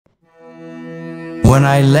When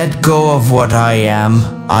I let go of what I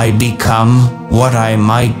am, I become what I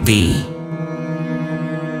might be.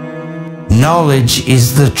 Knowledge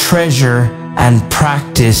is the treasure, and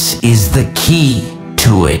practice is the key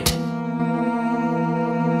to it.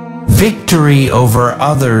 Victory over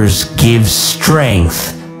others gives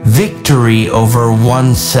strength. Victory over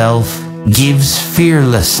oneself gives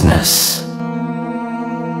fearlessness.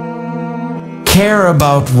 Care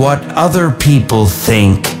about what other people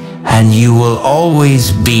think, and you will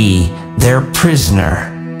always be their prisoner.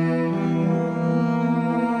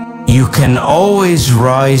 You can always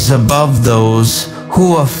rise above those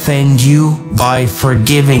who offend you by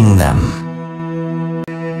forgiving them.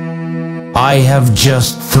 I have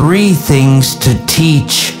just 3 things to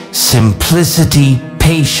teach: simplicity,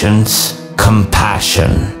 patience,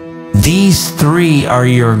 compassion. These 3 are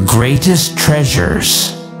your greatest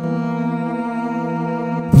treasures.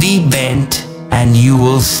 Be bent, and you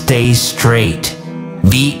will stay straight.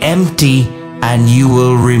 Be empty, and you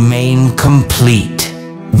will remain complete.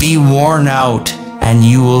 Be worn out, and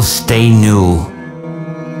you will stay new.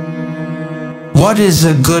 What is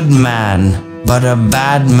a good man but a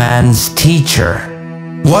bad man's teacher?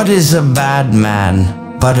 What is a bad man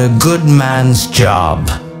but a good man's job?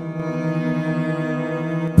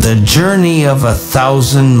 The journey of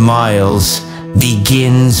 1,000 miles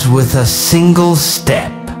begins with a single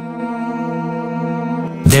step.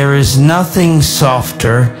 There is nothing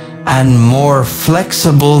softer and more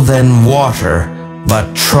flexible than water,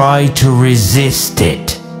 but try to resist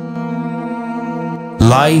it.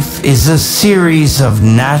 Life is a series of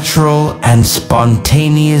natural and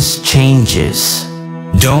spontaneous changes.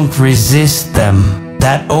 Don't resist them.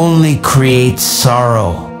 That only creates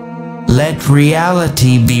sorrow. Let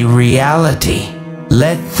reality be reality.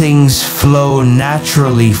 Let things flow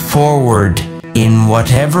naturally forward in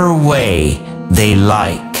whatever way they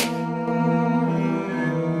like.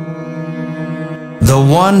 The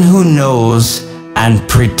one who knows and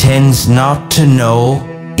pretends not to know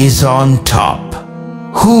is on top.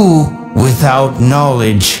 Who, without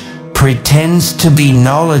knowledge, pretends to be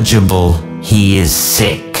knowledgeable, he is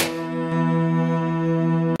sick.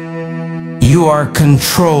 You are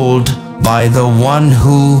controlled by the one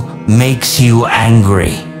who makes you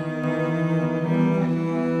angry.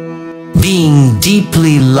 Being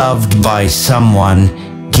deeply loved by someone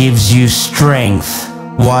gives you strength,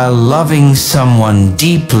 while loving someone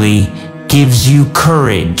deeply gives you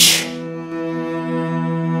courage.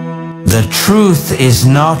 The truth is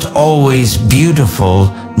not always beautiful,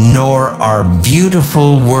 nor are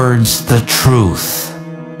beautiful words the truth.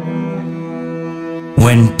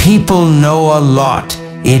 When people know a lot,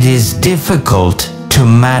 it is difficult to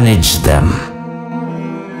manage them.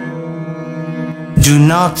 Do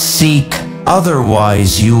not seek,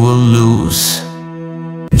 otherwise you will lose.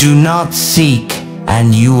 Do not seek,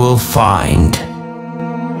 and you will find.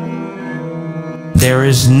 There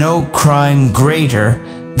is no crime greater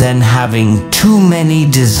than having too many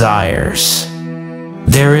desires.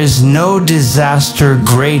 There is no disaster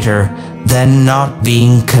greater than not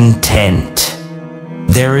being content.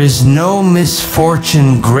 There is no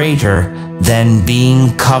misfortune greater than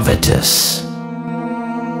being covetous.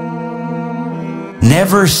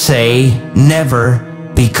 Never say never,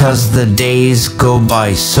 because the days go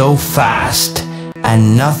by so fast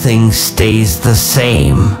and nothing stays the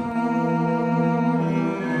same.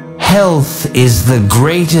 Health is the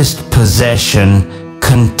greatest possession.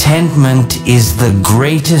 Contentment is the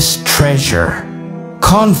greatest treasure.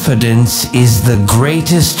 Confidence is the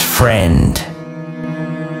greatest friend.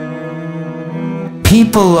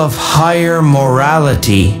 People of higher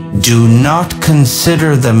morality do not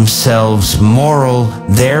consider themselves moral,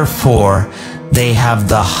 therefore they have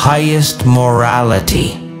the highest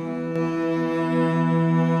morality.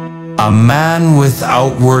 A man with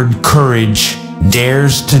outward courage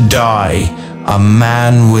dares to die. A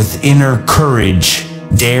man with inner courage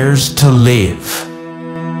dares to live.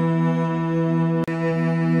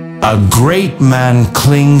 A great man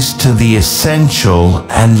clings to the essential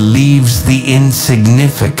and leaves the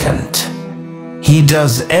insignificant. He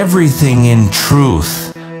does everything in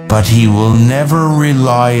truth, but he will never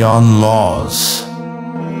rely on laws.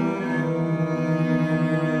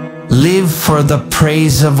 Live for the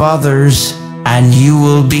praise of others, and you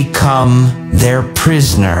will become their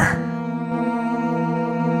prisoner.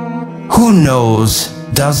 Who knows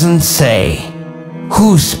doesn't say.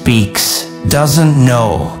 Who speaks doesn't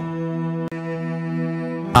know.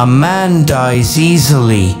 A man dies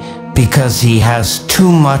easily because he has too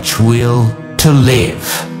much will to live.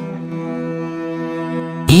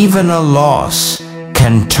 Even a loss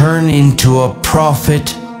can turn into a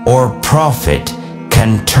profit, or profit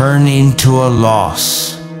can turn into a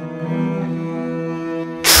loss.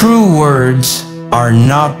 True words are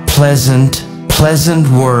not pleasant, pleasant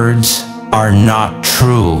words are not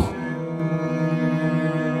true.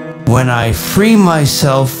 When I free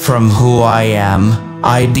myself from who I am,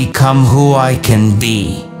 I become who I can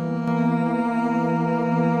be.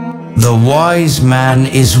 The wise man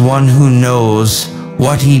is one who knows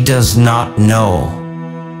what he does not know.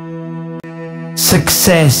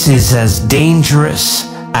 Success is as dangerous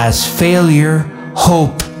as failure.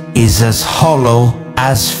 Hope is as hollow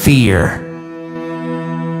as fear.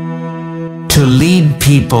 To lead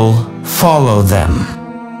people, follow them.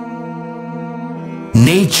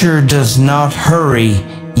 Nature does not hurry,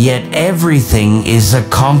 yet everything is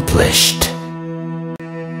accomplished.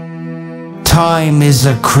 Time is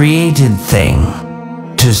a created thing.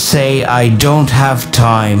 To say I don't have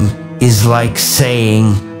time is like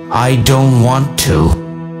saying I don't want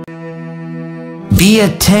to. Be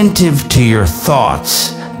attentive to your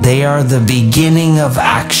thoughts. They are the beginning of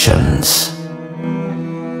actions.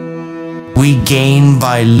 We gain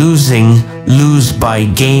by losing, lose by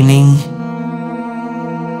gaining.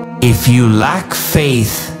 If you lack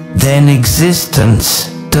faith, then existence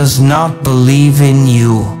does not believe in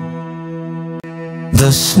you.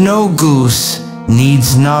 The snow goose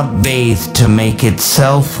needs not bathe to make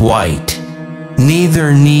itself white.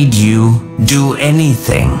 Neither need you do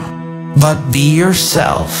anything, but be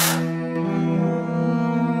yourself.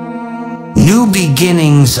 New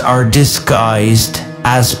beginnings are disguised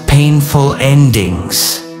as painful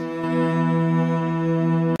endings.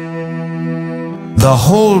 The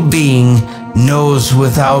whole being knows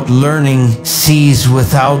without learning, sees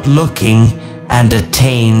without looking, and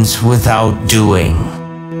attains without doing.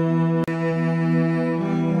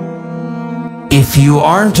 If you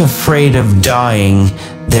aren't afraid of dying,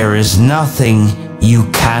 there is nothing you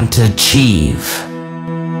can't achieve.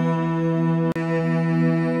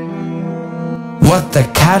 What the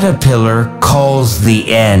caterpillar calls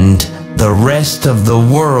the end, the rest of the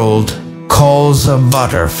world calls a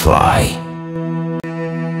butterfly.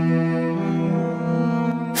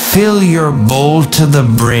 Fill your bowl to the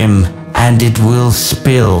brim and it will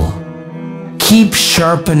spill. Keep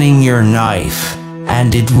sharpening your knife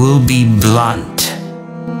and it will be blunt.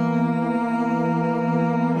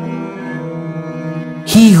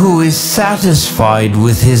 He who is satisfied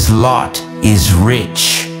with his lot is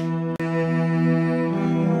rich.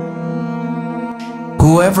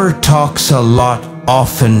 Whoever talks a lot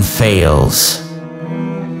often fails.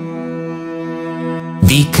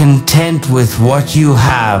 Be content with what you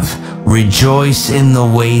have. Rejoice in the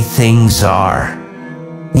way things are.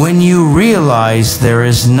 When you realize there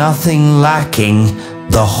is nothing lacking,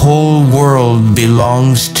 the whole world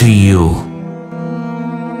belongs to you.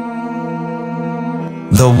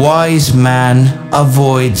 The wise man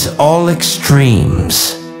avoids all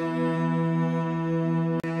extremes.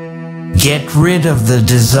 Get rid of the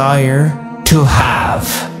desire to have.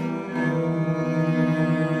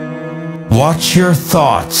 Watch your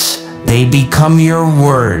thoughts, they become your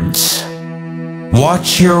words.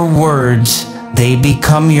 Watch your words, they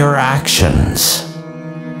become your actions.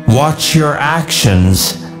 Watch your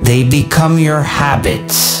actions, they become your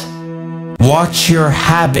habits. Watch your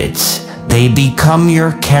habits, they become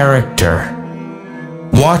your character.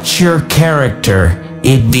 Watch your character,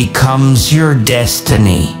 it becomes your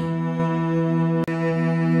destiny.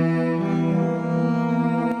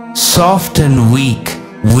 Soft and weak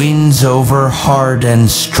wins over hard and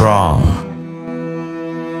strong.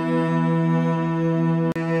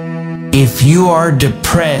 If you are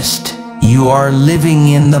depressed, you are living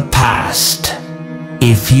in the past.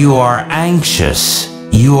 If you are anxious,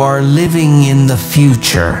 you are living in the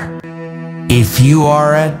future. If you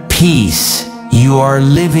are at peace, you are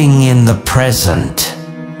living in the present.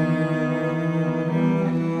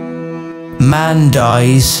 Man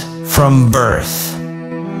dies from birth.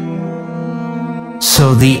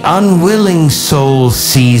 So the unwilling soul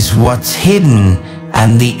sees what's hidden,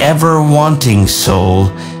 and the ever-wanting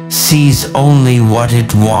soul sees only what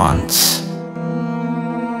it wants.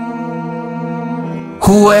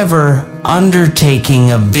 Whoever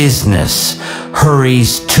undertaking a business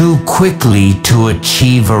hurries too quickly to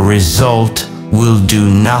achieve a result will do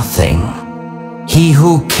nothing. He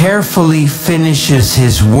who carefully finishes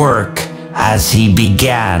his work as he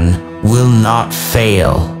began will not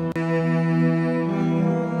fail.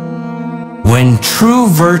 When true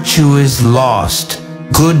virtue is lost,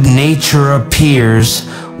 good nature appears.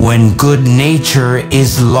 When good nature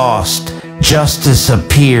is lost, justice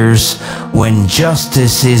appears. When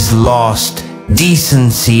justice is lost,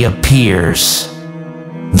 decency appears.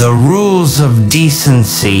 The rules of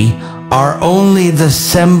decency are only the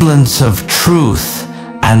semblance of truth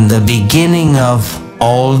and the beginning of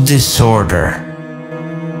all disorder.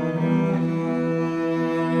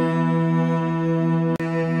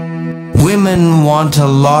 Women want a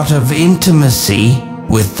lot of intimacy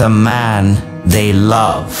with the man they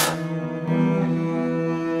love.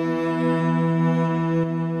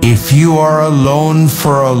 If you are alone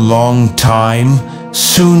for a long time,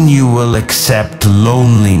 soon you will accept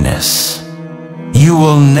loneliness. You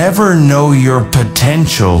will never know your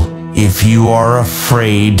potential if you are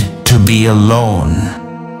afraid to be alone.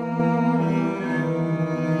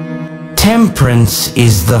 Temperance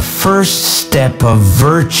is the first step of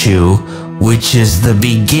virtue, which is the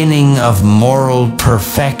beginning of moral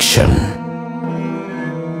perfection.